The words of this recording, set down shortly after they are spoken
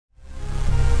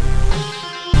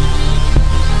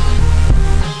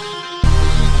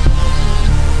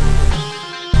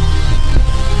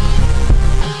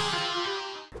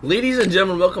Ladies and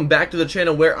gentlemen, welcome back to the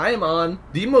channel where I am on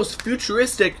the most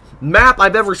futuristic map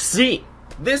I've ever seen.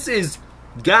 This is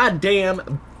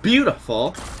goddamn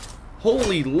beautiful.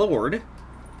 Holy Lord.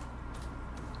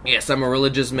 Yes, I'm a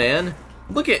religious man.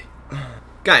 Look at...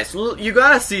 Guys, you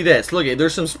gotta see this. Look at,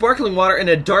 there's some sparkling water and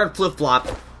a darn flip-flop.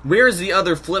 Where's the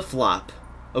other flip-flop?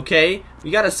 Okay,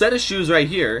 we got a set of shoes right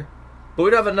here, but we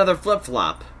don't have another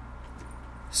flip-flop.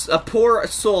 A poor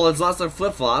soul has lost their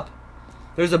flip-flop.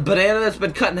 There's a banana that's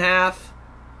been cut in half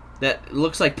that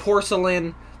looks like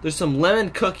porcelain. There's some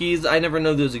lemon cookies. I never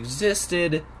knew those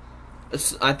existed.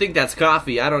 I think that's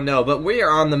coffee. I don't know. But we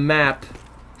are on the map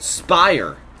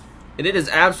Spire. And it is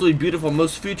absolutely beautiful.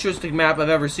 Most futuristic map I've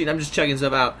ever seen. I'm just checking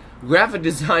stuff out. Graphic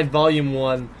Design Volume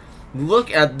 1.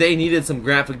 Look at, they needed some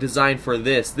graphic design for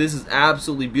this. This is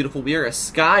absolutely beautiful. We are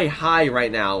sky high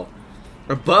right now.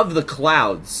 Above the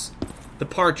clouds.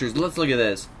 Departures. Let's look at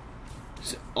this.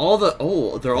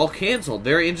 They're all canceled.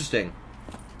 Very interesting.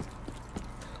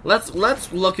 Let's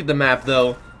look at the map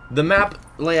though. The map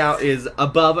layout is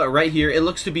above right here. It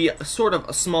looks to be sort of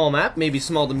a small map, maybe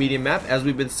small to medium map, as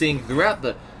we've been seeing throughout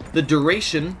the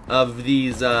duration of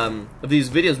these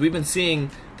videos. We've been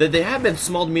seeing that they have been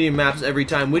small to medium maps every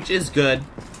time, which is good.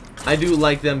 I do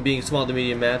like them being small to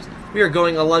medium maps. We are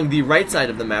going along the right side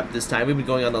of the map this time. We've been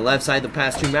going on the left side the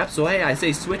past two maps, so hey, I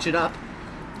say switch it up.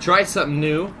 Try something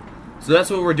new. So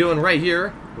that's what we're doing right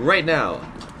here, right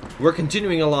now. We're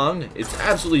continuing along. It's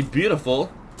absolutely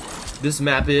beautiful. This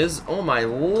map is. Oh my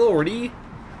lordy.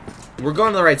 We're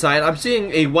going to the right side. I'm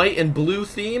seeing a white and blue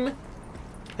theme.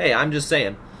 Hey, I'm just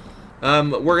saying.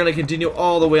 We're going to continue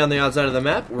all the way on the outside of the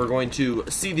map. We're going to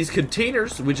see these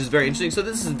containers, which is very interesting. So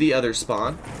this is the other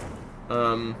spawn.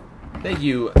 Thank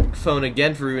you, phone,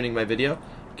 again for ruining my video.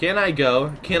 Can I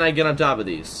get on top of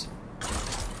these?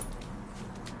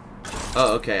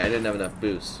 Oh, okay, I didn't have enough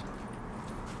boost.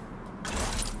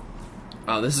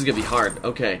 Oh, this is gonna be hard.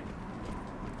 Okay.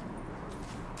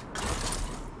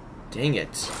 Dang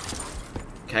it.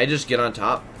 Can I just get on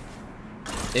top?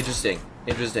 Interesting.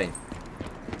 Interesting.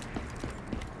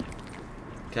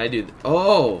 Can I do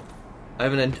oh! I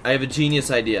have a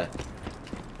genius idea.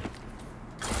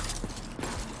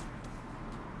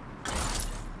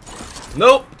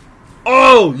 Nope!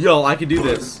 Oh! Yo, I can do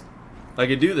this. I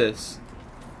can do this.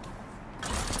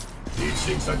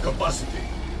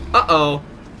 Uh-oh.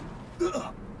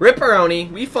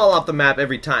 Ripperoni, we fall off the map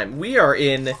every time. We are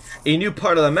in a new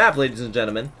part of the map, ladies and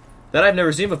gentlemen, that I've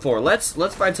never seen before. Let's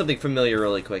find something familiar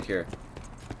really quick here.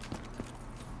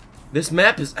 This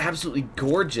map is absolutely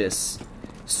gorgeous.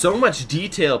 So much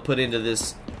detail put into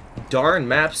this darn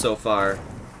map so far.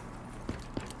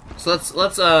 So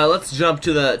let's jump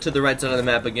to the right side of the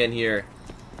map again here.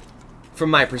 From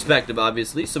my perspective,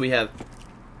 obviously. So we have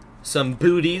some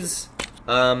booties,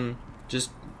 just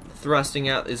thrusting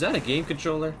out. Is that a game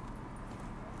controller?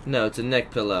 No, it's a neck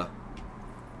pillow.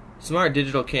 Smart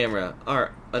digital camera.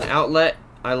 Alright, an outlet.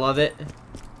 I love it.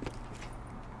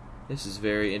 This is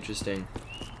very interesting.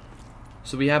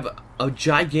 So we have a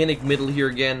gigantic middle here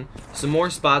again. Some more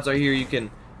spots are here. You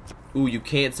can, ooh, you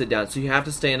can't sit down, so you have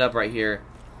to stand up right here.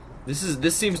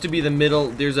 This seems to be the middle.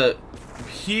 There's a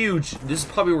huge. This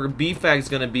is probably where BFAG is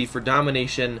gonna be for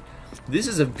domination. This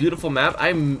is a beautiful map.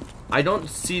 I don't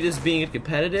see this being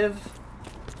competitive,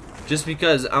 just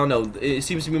because, I don't know, it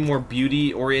seems to be more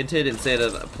beauty oriented instead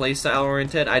of playstyle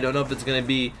oriented. I don't know if it's going to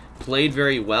be played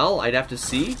very well. I'd have to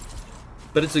see.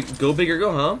 But it's a go big or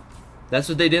go home. That's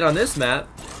what they did on this map.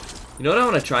 You know what I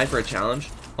want to try for a challenge?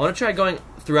 I want to try going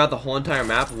throughout the whole entire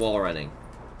map wall running.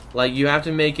 Like, you have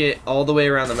to make it all the way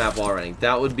around the map wall running.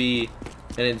 That would be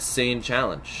an insane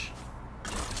challenge.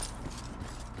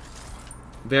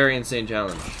 Very insane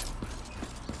challenge.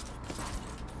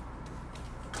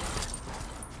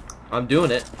 I'm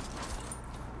doing it.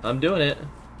 I'm doing it.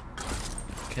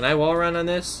 Can I wall run on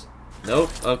this? Nope.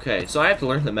 Okay, so I have to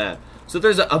learn the map. So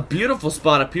there's a beautiful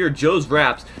spot up here, Joe's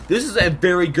Wraps. This is a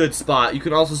very good spot. You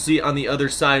can also see on the other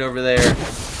side over there.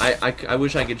 I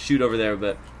wish I could shoot over there,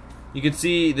 but you can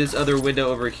see this other window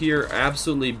over here.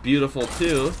 Absolutely beautiful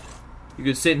too. You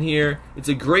can sit in here. It's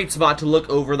a great spot to look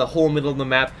over the whole middle of the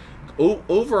map.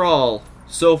 Overall,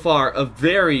 so far, a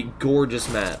very gorgeous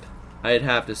map, I'd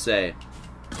have to say.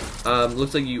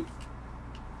 Looks like you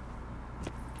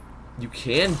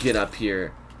can get up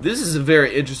here. This is a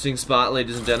very interesting spot,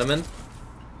 ladies and gentlemen.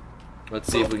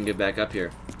 Let's see if we can get back up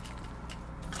here.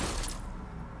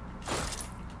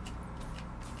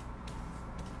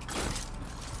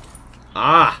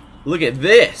 Ah, look at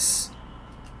this.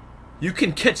 You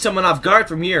can catch someone off guard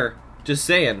from here. Just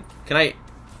saying. Can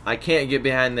I can't get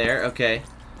behind there. Okay.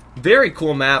 Very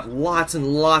cool map. Lots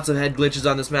and lots of head glitches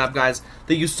on this map, guys.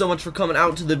 Thank you so much for coming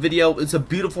out to the video. It's a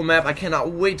beautiful map. I cannot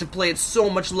wait to play it. So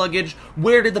much luggage.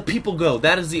 Where did the people go?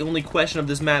 That is the only question of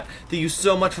this map. Thank you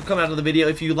so much for coming out to the video.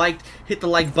 If you liked, hit the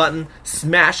like button.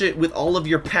 Smash it with all of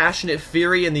your passionate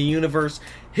fury in the universe.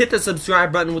 Hit the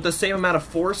subscribe button with the same amount of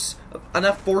force.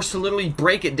 Enough force to literally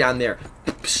break it down there.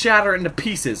 Shatter it into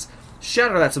pieces.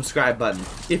 Shatter that subscribe button,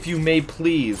 if you may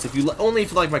please. Only if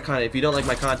you like my content. If you don't like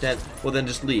my content, well then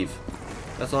just leave.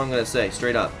 That's all I'm gonna say,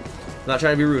 straight up. I'm not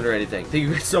trying to be rude or anything. Thank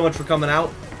you guys so much for coming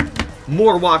out.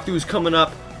 More walkthroughs coming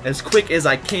up as quick as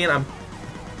I can. I'm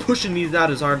pushing these out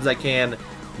as hard as I can.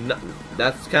 No,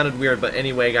 that's kind of weird, but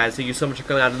anyway, guys, thank you so much for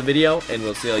coming out to the video, and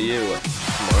we'll see you.